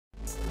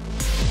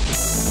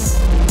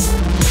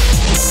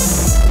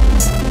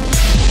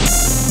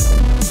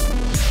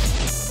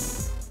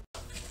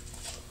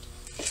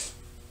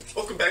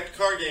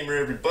Gamer,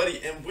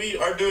 everybody, and we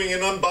are doing an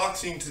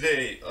unboxing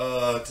today.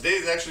 Today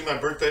is actually my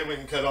birthday.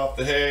 Went and cut off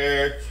the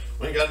hair.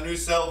 Went and got a new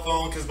cell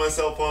phone because my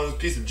cell phone is a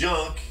piece of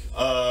junk.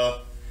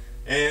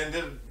 And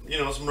did, you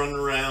know, some running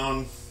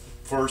around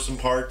for some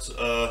parts.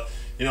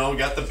 You know, we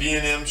got the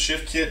B&M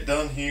shift kit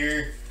done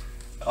here.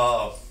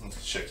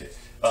 Shift kit.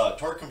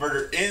 Torque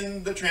converter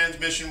in the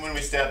transmission when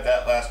we stabbed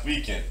that last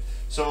weekend.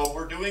 So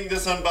we're doing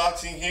this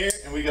unboxing here,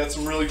 and we got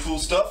some really cool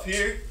stuff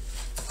here.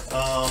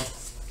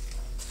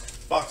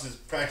 Box is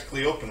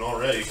practically open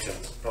already because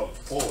it's probably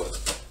full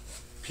of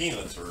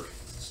peanuts or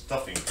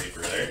stuffing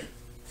paper there.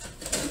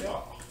 Yeah.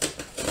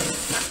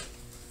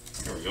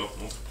 Here we go.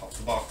 Let's pop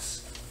the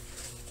box.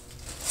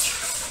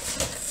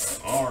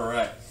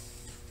 Alright.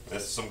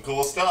 This is some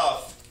cool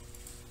stuff.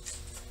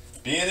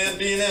 B&M.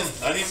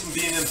 I need some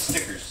B&M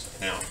stickers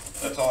now.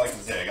 That's all I can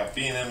say. I got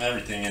B&M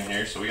everything in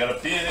here. So we got a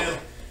B&M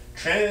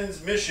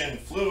transmission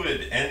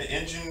fluid and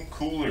engine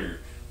cooler.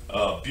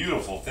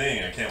 Beautiful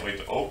thing. I can't wait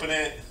to open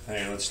it.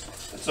 Hey, let's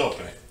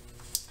open it.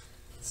 Let's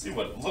see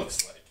what it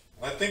looks like.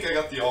 I think I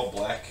got the all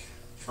black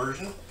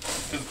version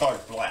because the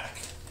car's black.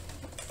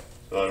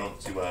 So I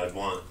don't see why I'd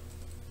want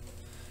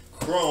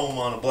chrome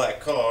on a black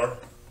car.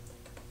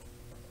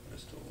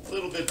 Just a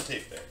little bit of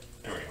tape there.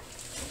 There we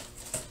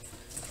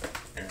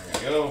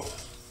go.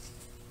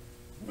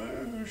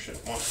 There we go. Shit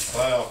wants to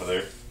fly off of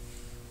there.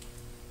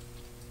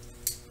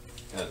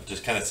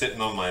 Just kind of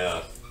sitting on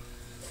my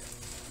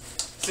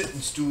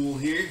sitting stool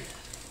here.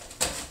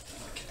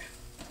 Okay.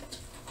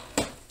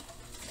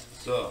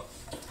 So,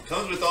 it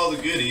comes with all the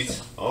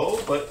goodies.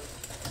 Oh, but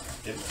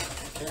I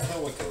can't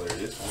tell what color it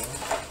is.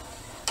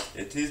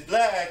 It is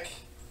black.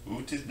 Ooh,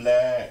 it is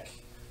black.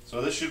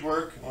 So this should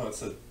work. Oh,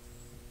 it's a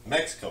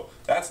Mexico.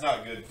 That's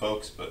not good,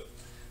 folks, but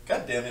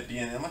god damn it,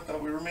 B&M. I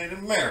thought we were made in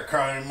America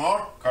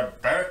anymore. God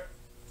damn it.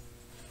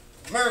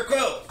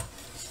 America!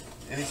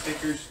 Any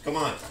stickers? Come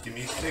on, give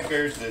me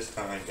stickers this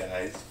time,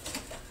 guys.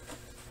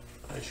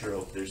 I sure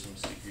hope there's some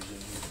stickers in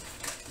here.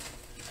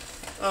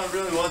 I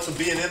really want some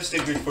B&M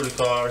stickers for the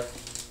car.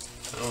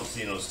 I don't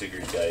see no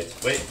stickers, guys.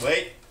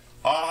 Wait.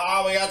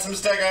 Ah, we got some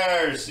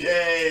stickers!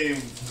 Yay!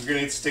 We're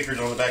gonna get stickers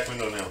on the back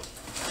window now.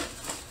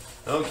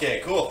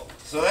 Okay, cool.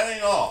 So that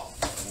ain't all.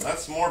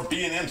 That's some more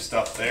B&M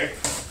stuff there.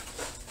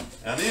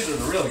 Now these are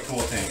the really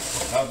cool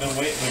things. I've been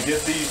waiting to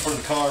get these for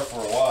the car for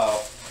a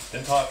while.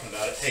 Been talking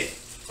about it. Hey,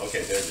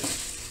 okay, there it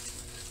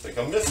is. Like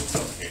I'm missing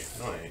something here.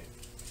 No, I ain't.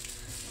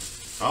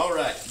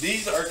 Alright,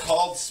 these are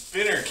called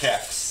spinner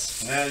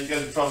caps. Now you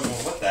guys are probably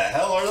going, what the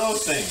hell are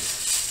those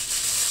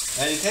things?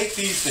 Now you take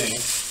these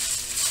things.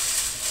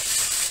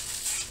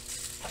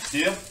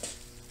 See them?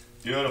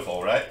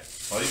 Beautiful, right?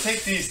 Well, you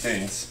take these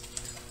things.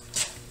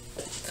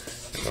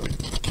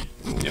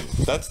 Yep,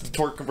 that's the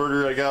torque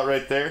converter I got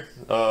right there.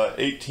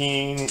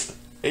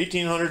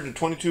 1800 to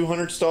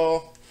 2200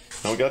 stall.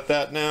 Now we got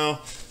that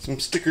now.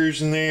 Some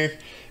stickers in there.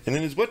 And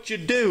then is what you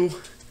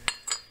do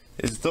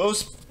is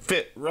those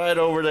fit right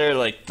over there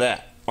like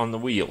that on the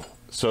wheel.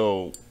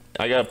 So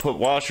I gotta put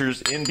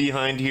washers in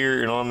behind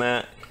here and on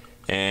that,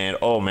 and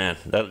oh man,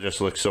 that just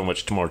looks so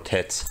much more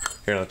tits.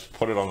 Here, let's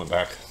put it on the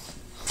back.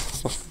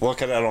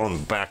 Look at that on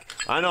the back.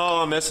 I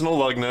know I'm missing a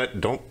lug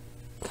nut. Don't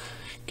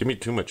give me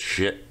too much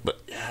shit,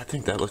 but yeah, I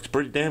think that looks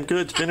pretty damn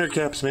good. Spinner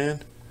caps,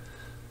 man.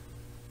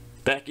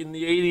 Back in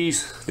the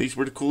 80s, these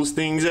were the coolest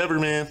things ever,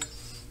 man.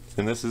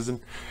 And this is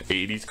an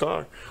 80s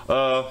car.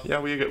 Yeah,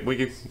 we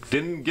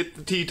didn't get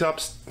the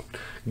T-tops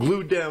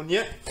glued down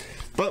yet,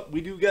 but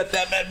we do got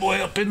that bad boy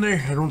up in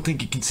there. I don't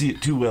think you can see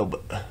it too well,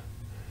 but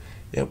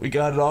yeah, we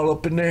got it all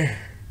up in there.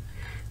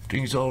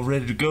 Things all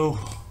ready to go.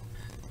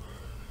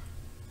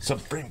 Some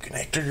frame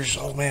connectors.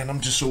 Oh man, I'm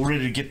just so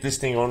ready to get this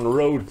thing on the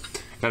road.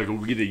 Gotta go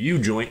get a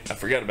U-joint. I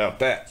forgot about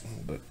that,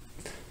 but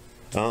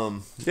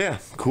yeah,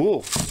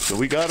 cool. So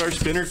we got our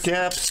spinner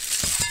caps.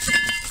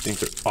 I think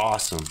they're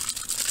awesome.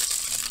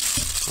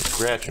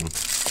 Scratch them.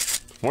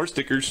 More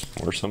stickers,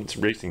 or some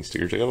racing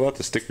stickers. I got lots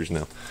of stickers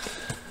now,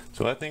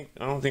 so I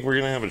don't think we're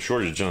gonna have a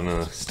shortage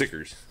on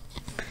stickers.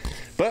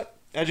 But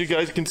as you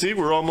guys can see,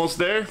 we're almost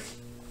there.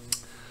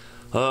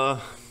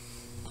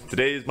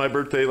 Today is my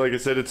birthday. Like I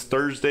said, it's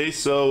Thursday,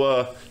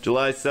 so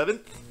July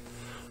 7th.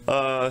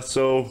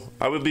 So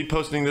I will be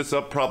posting this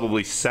up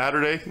probably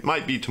Saturday.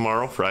 Might be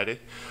tomorrow, Friday.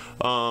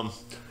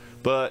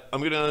 But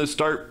I'm gonna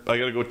start. I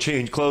gotta go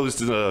change clothes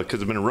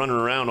because I've been running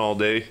around all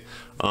day.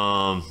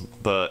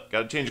 But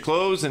gotta change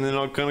clothes, and then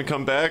I'm gonna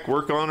come back,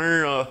 work on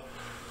her.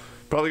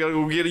 Probably gotta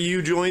go get a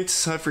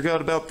U-joints. I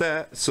forgot about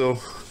that. So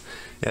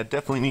yeah,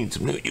 definitely need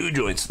some new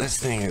U-joints. This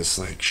thing is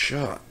like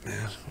shot,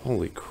 man.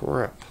 Holy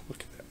crap! Look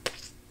at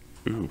that.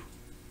 Ooh,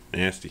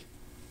 nasty.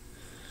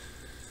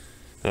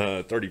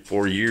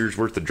 34 years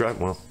worth of drive.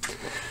 Well,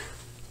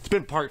 it's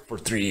been parked for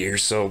 3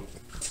 years, so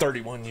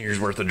 31 years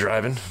worth of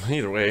driving.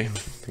 Either way,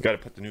 I gotta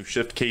put the new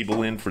shift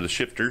cable in for the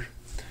shifter.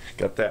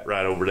 Got that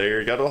right over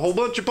there. Got a whole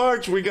bunch of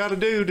parts we gotta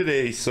do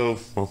today. So,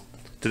 well,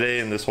 today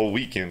and this whole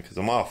weekend because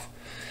I'm off.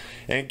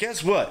 And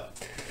guess what?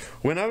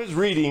 When I was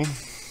reading,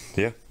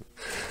 yeah,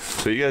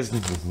 so you guys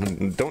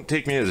don't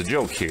take me as a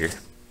joke here.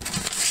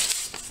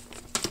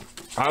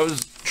 I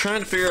was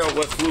trying to figure out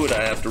what fluid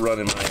I have to run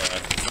in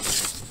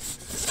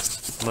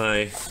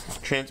my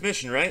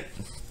transmission, right?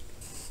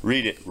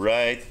 Read it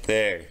right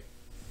there.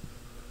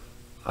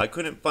 I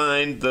couldn't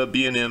find the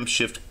B&M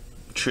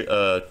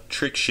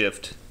trick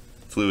shift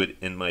fluid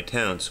in my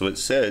town, so it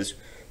says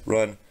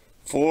run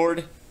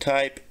Ford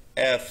Type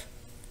F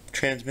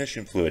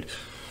transmission fluid.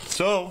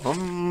 So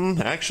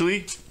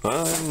actually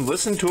I'm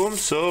listening to them,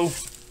 so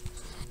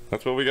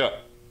that's what we got.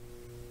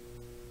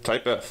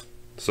 Type F.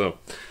 So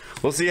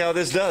we'll see how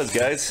this does,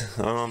 guys.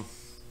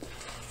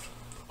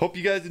 Hope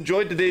you guys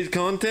enjoyed today's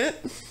content.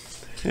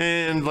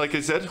 And like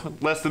I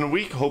said, less than a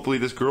week, hopefully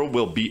this girl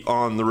will be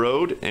on the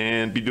road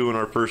and be doing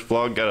our first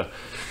vlog. Gotta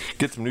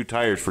get some new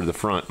tires for the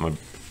front. My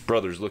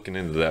brother's looking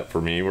into that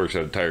for me. He works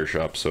at a tire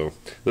shop, so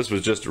this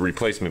was just a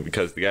replacement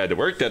because the guy that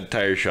worked at the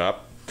tire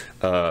shop,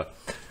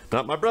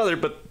 not my brother,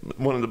 but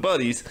one of the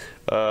buddies,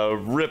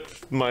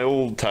 ripped my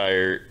old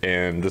tire,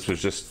 and this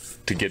was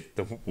just to get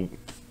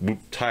the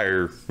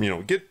tire, you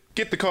know, get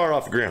the car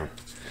off the ground.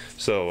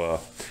 So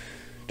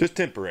just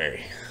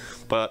temporary.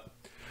 But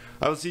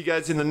I will see you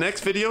guys in the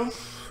next video,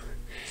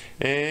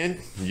 and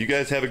you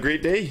guys have a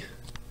great day.